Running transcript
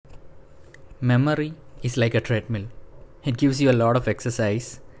Memory is like a treadmill. It gives you a lot of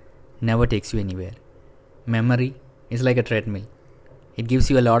exercise, never takes you anywhere. Memory is like a treadmill. It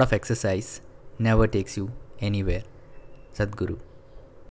gives you a lot of exercise, never takes you anywhere. Sadhguru.